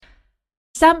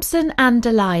Samson and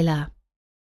Delilah.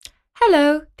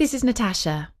 Hello, this is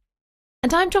Natasha,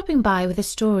 and I'm dropping by with a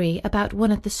story about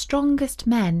one of the strongest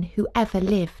men who ever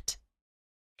lived.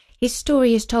 His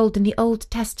story is told in the Old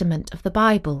Testament of the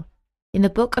Bible, in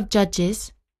the book of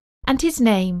Judges, and his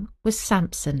name was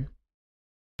Samson.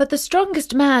 But the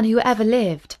strongest man who ever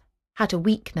lived had a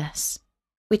weakness,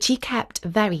 which he kept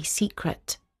very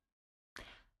secret.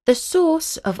 The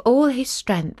source of all his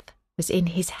strength was in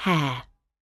his hair.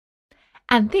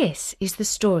 And this is the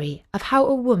story of how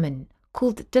a woman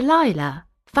called Delilah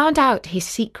found out his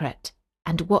secret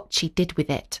and what she did with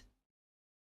it.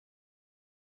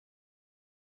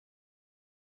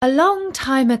 A long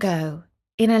time ago,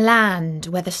 in a land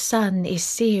where the sun is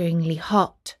searingly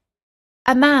hot,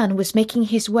 a man was making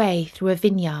his way through a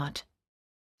vineyard.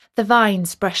 The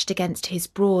vines brushed against his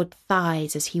broad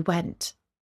thighs as he went.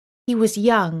 He was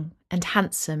young and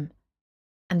handsome,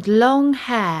 and long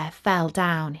hair fell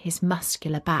down his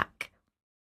muscular back.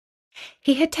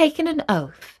 He had taken an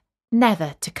oath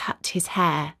never to cut his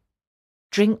hair,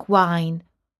 drink wine,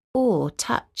 or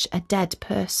touch a dead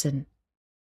person.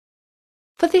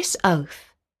 For this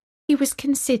oath, he was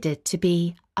considered to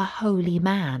be a holy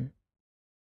man.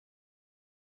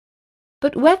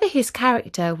 But whether his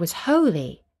character was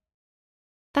holy,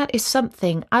 that is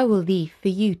something I will leave for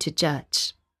you to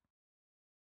judge.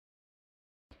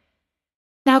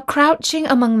 Now crouching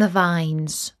among the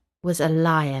vines was a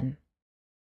lion.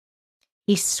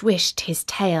 He swished his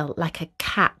tail like a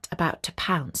cat about to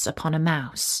pounce upon a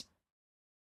mouse.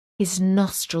 His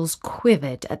nostrils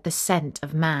quivered at the scent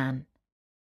of man.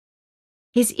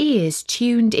 His ears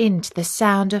tuned in to the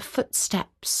sound of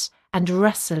footsteps and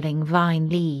rustling vine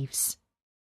leaves.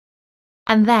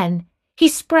 And then he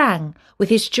sprang with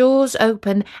his jaws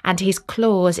open and his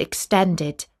claws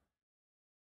extended.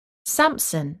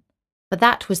 Samson, for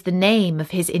that was the name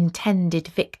of his intended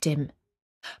victim,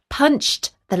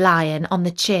 punched the lion on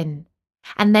the chin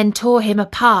and then tore him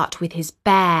apart with his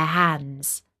bare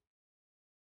hands.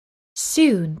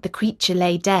 Soon the creature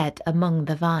lay dead among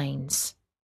the vines.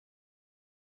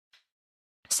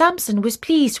 Samson was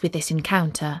pleased with this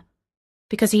encounter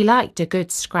because he liked a good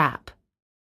scrap.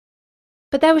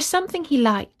 But there was something he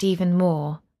liked even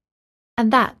more,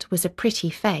 and that was a pretty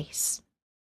face.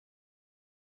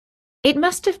 It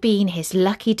must have been his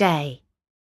lucky day,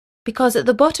 because at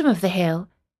the bottom of the hill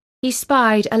he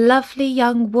spied a lovely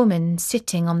young woman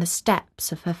sitting on the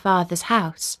steps of her father's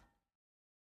house.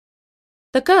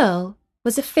 The girl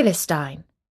was a Philistine,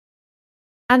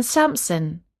 and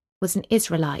Samson was an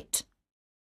Israelite.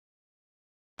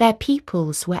 Their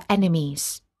peoples were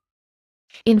enemies.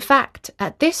 In fact,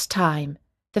 at this time,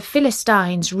 the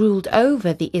Philistines ruled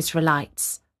over the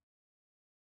Israelites.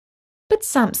 But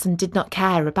Samson did not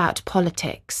care about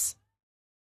politics.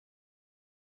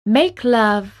 "Make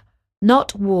love,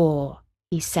 not war,"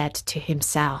 he said to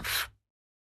himself.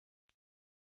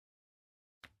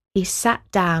 He sat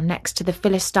down next to the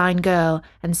Philistine girl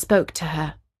and spoke to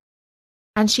her,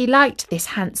 and she liked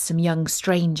this handsome young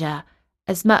stranger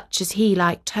as much as he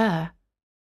liked her.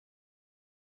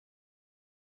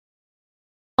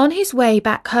 On his way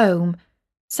back home,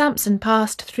 Samson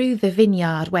passed through the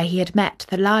vineyard where he had met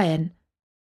the lion.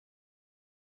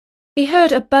 He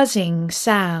heard a buzzing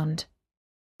sound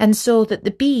and saw that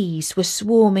the bees were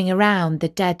swarming around the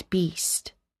dead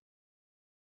beast.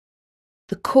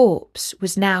 The corpse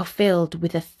was now filled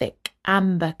with a thick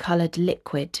amber-coloured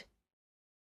liquid.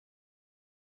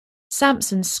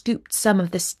 Samson scooped some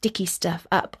of the sticky stuff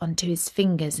up onto his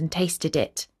fingers and tasted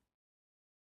it.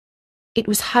 It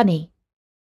was honey.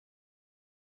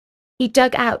 He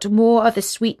dug out more of the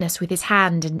sweetness with his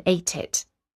hand and ate it.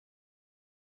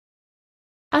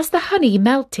 As the honey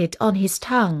melted on his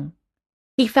tongue,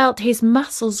 he felt his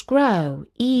muscles grow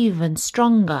even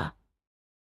stronger.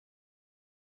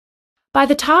 By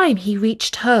the time he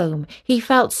reached home, he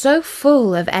felt so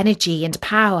full of energy and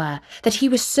power that he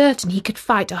was certain he could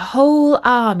fight a whole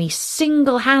army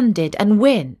single-handed and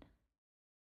win.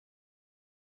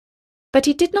 But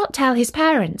he did not tell his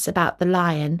parents about the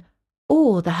lion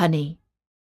or the honey.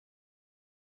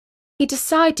 He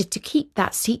decided to keep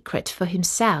that secret for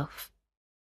himself.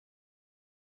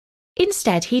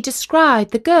 Instead, he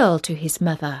described the girl to his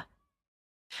mother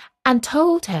and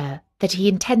told her that he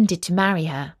intended to marry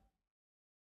her.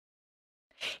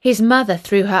 His mother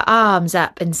threw her arms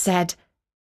up and said,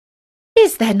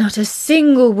 "Is there not a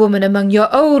single woman among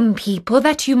your own people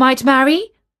that you might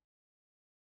marry?"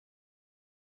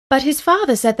 But his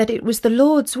father said that it was the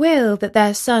Lord's will that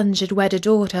their son should wed a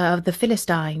daughter of the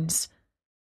Philistines.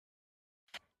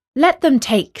 "Let them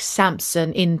take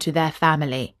Samson into their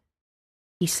family,"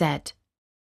 he said.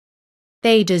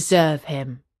 "They deserve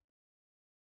him."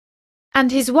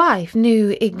 and his wife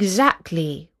knew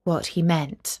exactly what he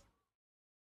meant.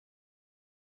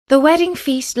 The wedding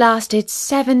feast lasted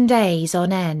 7 days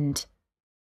on end.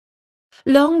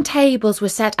 Long tables were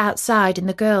set outside in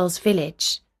the girls'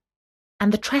 village,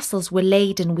 and the trestles were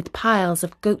laden with piles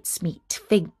of goat's meat,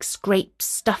 figs, grapes,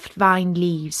 stuffed vine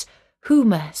leaves,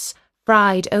 hummus,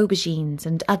 fried aubergines,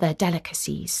 and other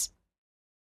delicacies.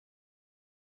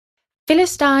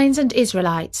 Philistines and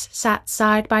Israelites sat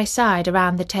side by side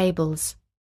around the tables.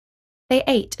 They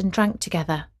ate and drank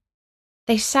together.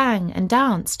 They sang and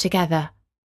danced together,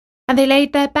 and they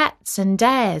laid their bets and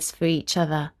dares for each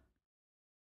other.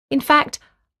 In fact,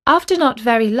 after not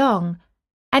very long,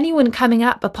 anyone coming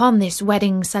up upon this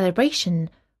wedding celebration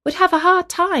would have a hard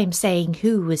time saying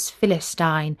who was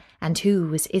Philistine and who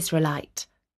was Israelite.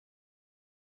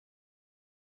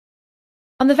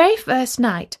 On the very first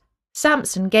night,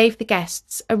 Samson gave the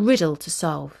guests a riddle to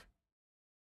solve.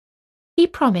 He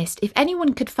promised if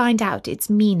anyone could find out its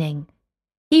meaning,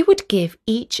 he would give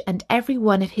each and every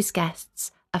one of his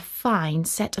guests a fine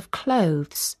set of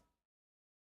clothes.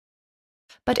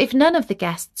 But if none of the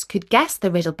guests could guess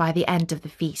the riddle by the end of the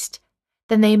feast,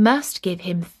 then they must give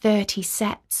him 30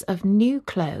 sets of new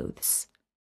clothes.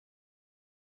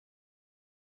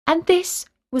 And this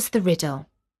was the riddle.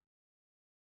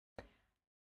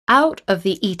 Out of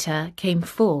the eater came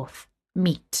forth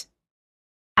meat,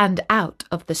 and out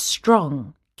of the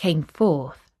strong came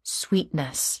forth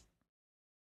sweetness.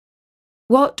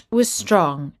 What was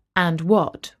strong and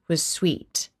what was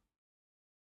sweet?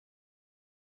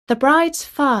 The bride's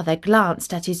father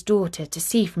glanced at his daughter to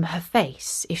see from her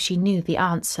face if she knew the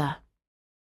answer.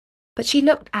 But she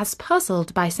looked as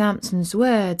puzzled by Samson's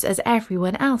words as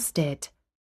everyone else did.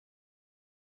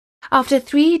 After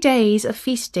 3 days of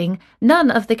feasting, none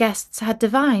of the guests had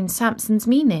divined Samson's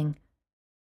meaning.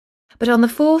 But on the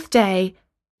 4th day,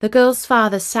 the girl's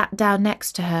father sat down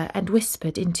next to her and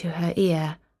whispered into her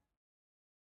ear,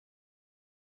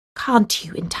 "Can't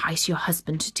you entice your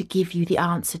husband to give you the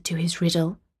answer to his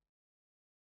riddle?"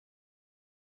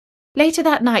 Later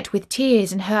that night, with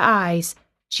tears in her eyes,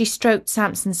 she stroked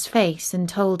Samson's face and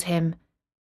told him,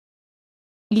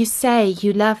 "You say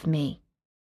you love me,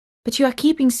 but you are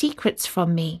keeping secrets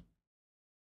from me.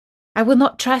 I will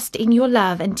not trust in your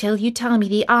love until you tell me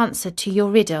the answer to your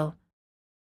riddle."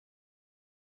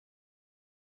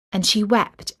 And she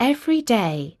wept every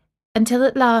day until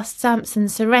at last Samson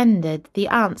surrendered the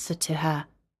answer to her.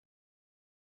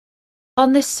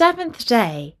 On the 7th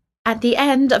day, at the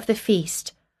end of the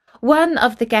feast, one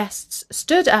of the guests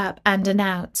stood up and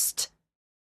announced,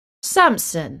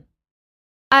 "Samson,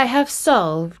 I have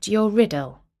solved your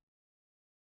riddle.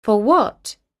 For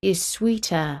what is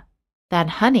sweeter than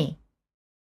honey,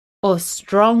 or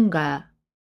stronger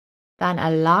than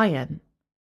a lion?"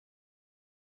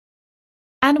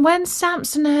 And when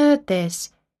Samson heard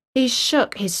this, he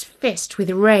shook his fist with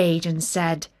rage and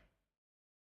said,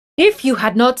 "If you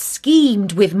had not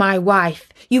schemed with my wife,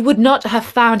 you would not have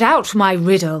found out my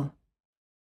riddle."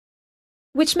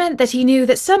 Which meant that he knew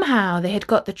that somehow they had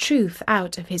got the truth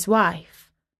out of his wife.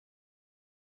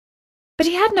 But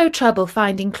he had no trouble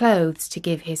finding clothes to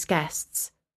give his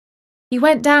guests. He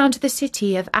went down to the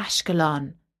city of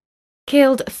Ashkelon,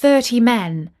 killed 30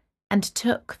 men, and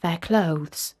took their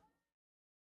clothes.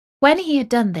 When he had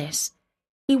done this,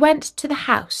 he went to the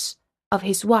house of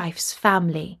his wife's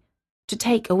family to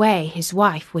take away his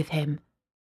wife with him.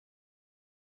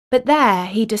 But there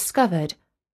he discovered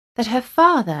that her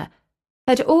father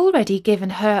had already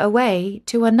given her away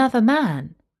to another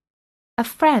man, a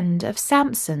friend of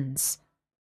Samson's.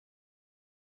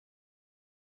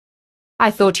 "I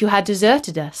thought you had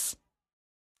deserted us,"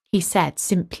 he said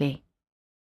simply.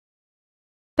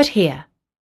 "But here,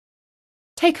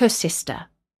 take her sister.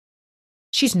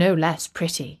 She's no less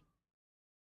pretty."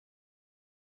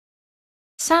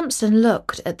 Samson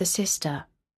looked at the sister.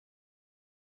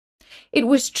 It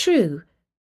was true.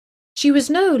 She was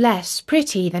no less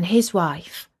pretty than his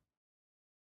wife.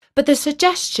 But the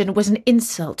suggestion was an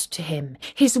insult to him,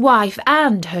 his wife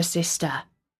and her sister.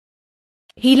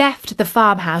 He left the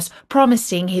farmhouse,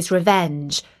 promising his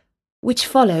revenge, which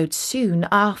followed soon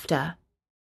after.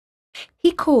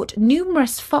 He caught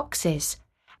numerous foxes,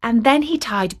 and then he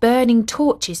tied burning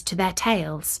torches to their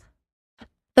tails.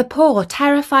 The poor,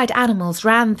 terrified animals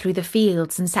ran through the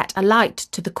fields and set alight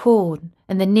to the corn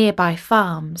and the nearby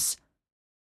farms.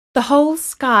 The whole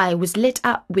sky was lit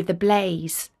up with a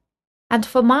blaze, and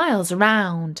for miles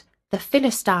around, the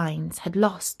Philistines had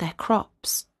lost their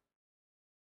crops.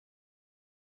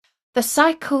 The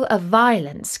cycle of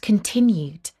violence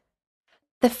continued.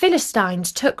 The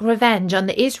Philistines took revenge on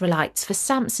the Israelites for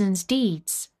Samson's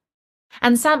deeds.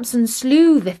 And Samson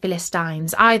slew the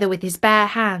Philistines either with his bare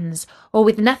hands or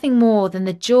with nothing more than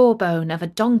the jawbone of a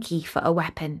donkey for a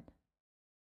weapon.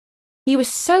 He was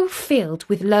so filled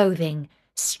with loathing,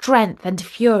 strength, and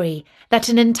fury that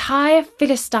an entire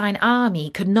Philistine army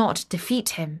could not defeat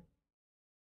him.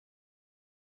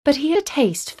 But he had a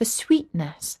taste for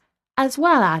sweetness as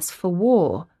well as for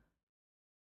war.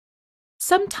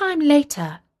 Some time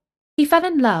later, he fell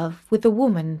in love with a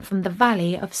woman from the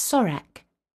valley of Sorek,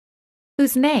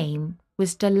 whose name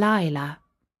was Delilah.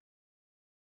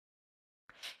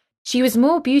 She was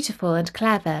more beautiful and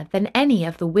clever than any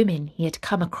of the women he had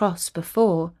come across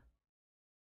before.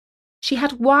 She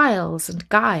had wiles and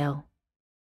guile,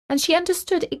 and she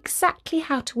understood exactly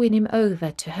how to win him over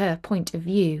to her point of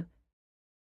view.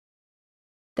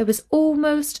 There was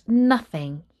almost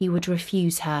nothing he would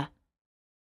refuse her,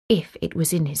 if it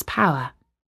was in his power.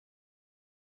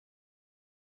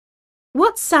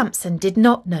 What Samson did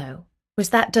not know was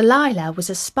that Delilah was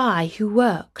a spy who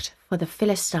worked for the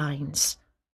Philistines.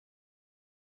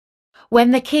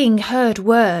 When the king heard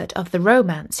word of the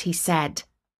romance, he said,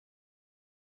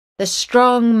 "The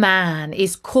strong man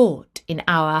is caught in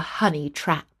our honey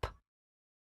trap."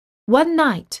 One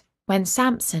night, when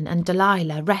Samson and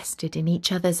Delilah rested in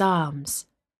each other's arms,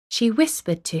 she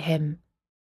whispered to him,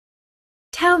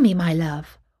 "Tell me, my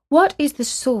love, what is the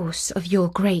source of your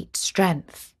great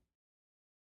strength?"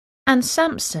 And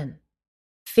Samson,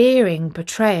 fearing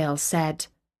betrayal, said,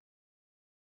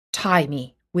 "Tie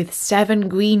me with 7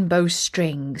 green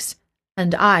bowstrings,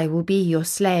 and I will be your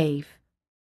slave."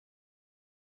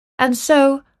 And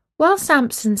so, while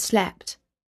Samson slept,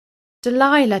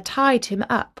 Delilah tied him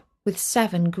up with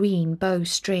 7 green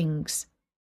bowstrings.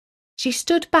 She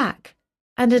stood back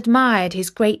and admired his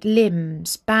great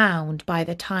limbs bound by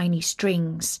the tiny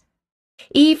strings.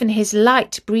 Even his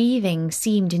light breathing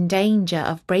seemed in danger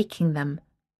of breaking them.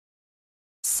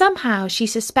 Somehow she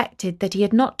suspected that he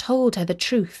had not told her the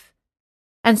truth,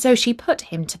 and so she put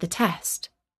him to the test.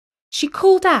 She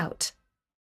called out,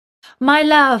 "My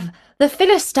love, the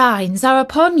Philistines are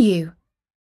upon you."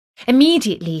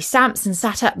 Immediately Samson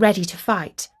sat up ready to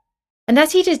fight, and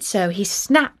as he did so he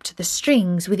snapped the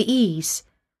strings with ease.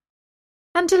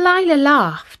 And Delilah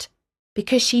laughed,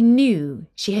 because she knew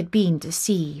she had been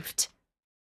deceived.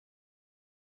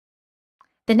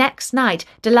 The next night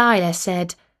Delilah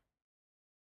said,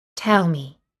 "Tell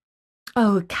me,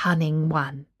 O cunning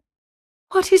one,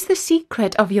 what is the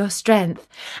secret of your strength?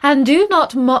 And do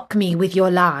not mock me with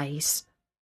your lies."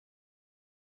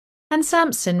 And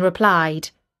Samson replied,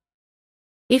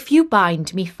 "If you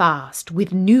bind me fast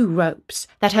with new ropes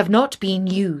that have not been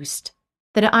used,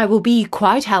 then I will be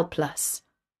quite helpless."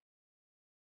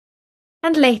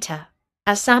 And later,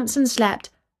 as Samson slept,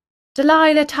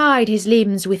 Delilah tied his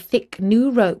limbs with thick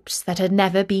new ropes that had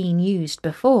never been used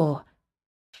before.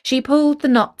 She pulled the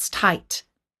knots tight,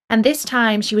 and this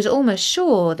time she was almost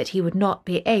sure that he would not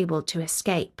be able to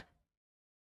escape.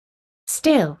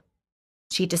 Still,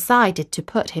 she decided to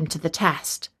put him to the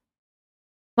test.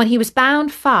 When he was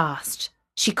bound fast,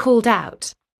 she called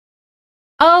out,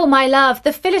 "Oh, my love,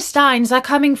 the Philistines are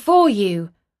coming for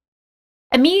you."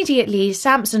 Immediately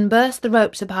Samson burst the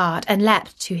ropes apart and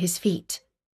leapt to his feet.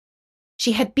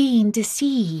 She had been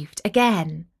deceived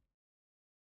again.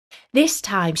 This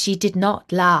time she did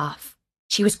not laugh.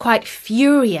 She was quite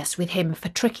furious with him for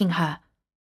tricking her.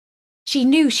 She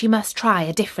knew she must try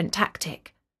a different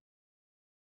tactic.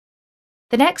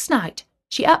 The next night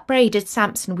she upbraided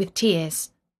Samson with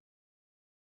tears.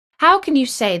 "How can you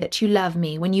say that you love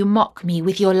me when you mock me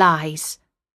with your lies?"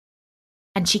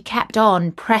 And she kept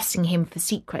on pressing him for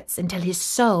secrets until his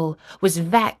soul was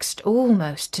vexed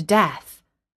almost to death.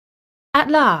 At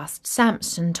last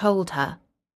Samson told her,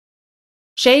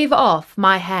 "Shave off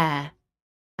my hair,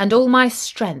 and all my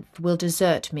strength will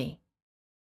desert me,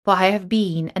 for I have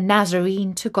been a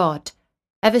Nazarene to God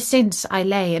ever since I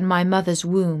lay in my mother's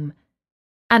womb,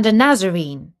 and a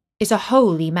Nazarene is a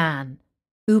holy man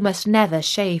who must never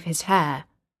shave his hair."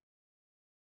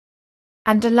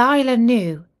 And Delilah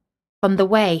knew, from the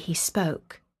way he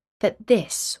spoke, that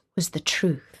this was the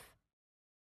truth.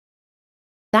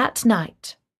 That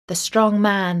night the strong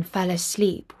man fell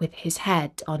asleep with his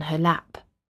head on her lap.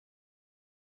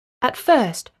 At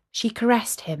first she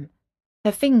caressed him,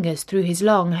 her fingers through his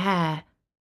long hair.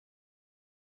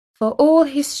 For all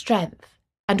his strength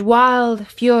and wild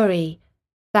fury,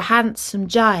 the handsome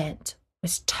giant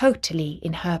was totally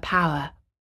in her power.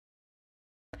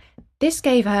 This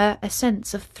gave her a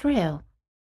sense of thrill,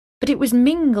 but it was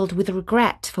mingled with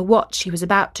regret for what she was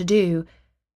about to do.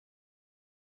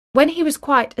 When he was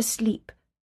quite asleep,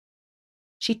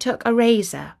 she took a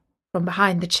razor from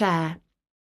behind the chair.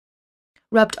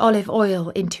 rubbed olive oil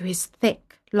into his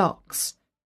thick locks,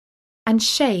 and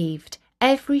shaved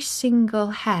every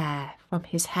single hair from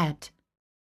his head.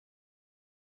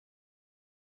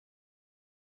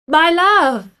 "My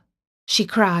love," she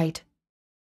cried,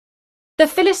 "the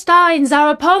Philistines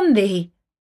are upon thee."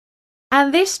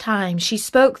 And this time she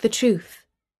spoke the truth,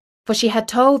 for she had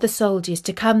told the soldiers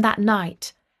to come that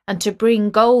night and to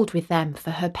bring gold with them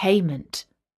for her payment.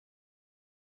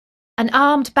 An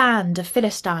armed band of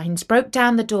Philistines broke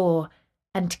down the door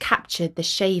and captured the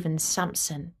shaven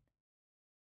Samson.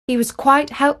 He was quite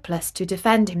helpless to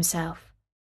defend himself,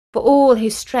 for all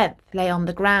his strength lay on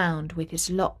the ground with his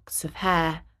locks of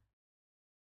hair.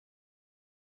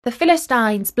 The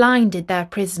Philistines blinded their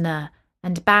prisoner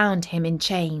and bound him in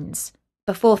chains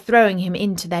before throwing him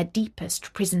into their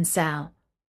deepest prison cell,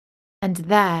 and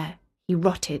there he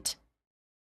rotted.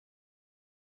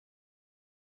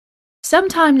 Some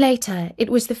time later, it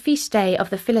was the feast day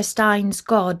of the Philistines'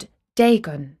 god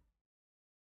Dagon.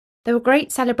 There were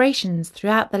great celebrations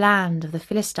throughout the land of the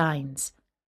Philistines.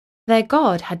 Their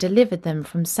god had delivered them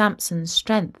from Samson's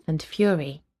strength and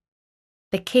fury.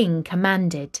 The king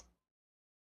commanded,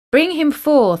 "Bring him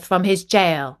forth from his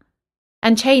jail,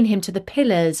 and chain him to the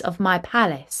pillars of my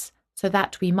palace, so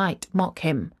that we might mock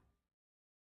him."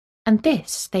 And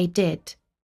this they did.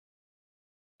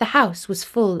 The house was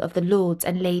full of the lords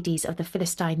and ladies of the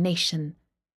Philistine nation,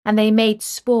 and they made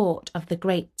sport of the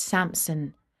great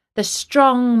Samson, the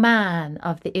strong man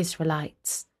of the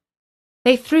Israelites.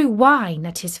 They threw wine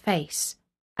at his face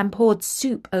and poured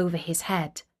soup over his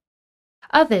head.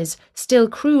 Others, still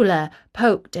crueler,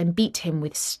 poked and beat him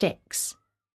with sticks.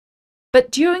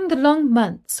 But during the long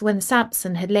months when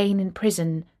Samson had lain in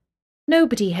prison,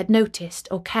 nobody had noticed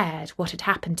or cared what had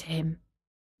happened to him.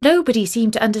 Nobody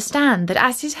seemed to understand that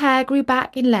as his hair grew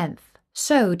back in length,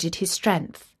 so did his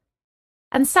strength.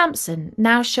 And Samson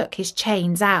now shook his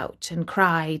chains out and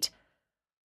cried,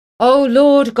 "O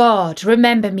Lord God,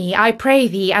 remember me, I pray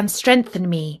thee, and strengthen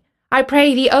me. I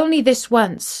pray thee only this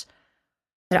once,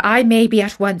 that I may be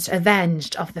at once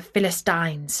avenged of the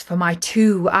Philistines for my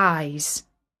 2 eyes."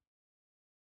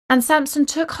 And Samson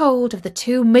took hold of the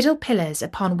 2 middle pillars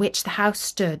upon which the house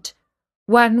stood,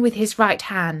 one with his right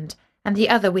hand and the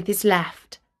other with his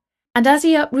left, and as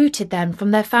he uprooted them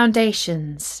from their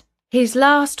foundations, his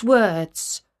last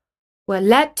words were,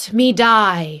 "Let me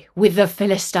die with the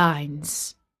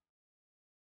Philistines."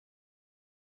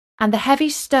 And the heavy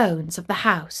stones of the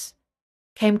house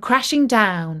came crashing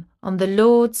down on the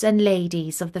lords and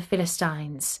ladies of the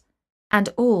Philistines, and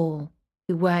all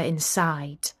who were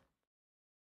inside.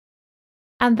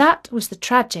 And that was the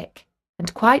tragic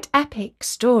and quite epic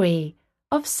story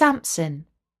of Samson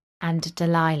and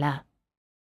Delilah.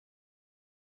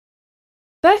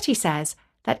 Bertie says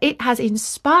that it has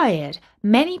inspired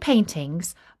many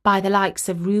paintings by the likes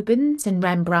of Rubens and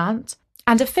Rembrandt,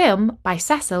 and a film by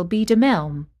Cecil B.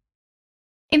 DeMille.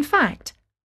 In fact,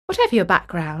 whatever your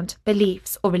background,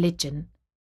 beliefs or religion,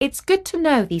 it's good to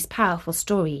know these powerful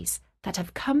stories that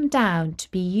have come down to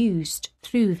be used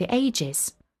through the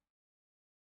ages.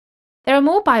 There are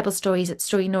more Bible stories at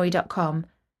storynori.com,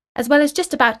 as well as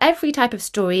just about every type of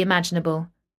story imaginable.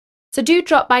 So do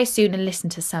drop by soon and listen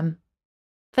to some.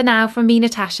 For now, from me,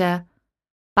 Natasha,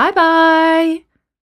 bye-bye!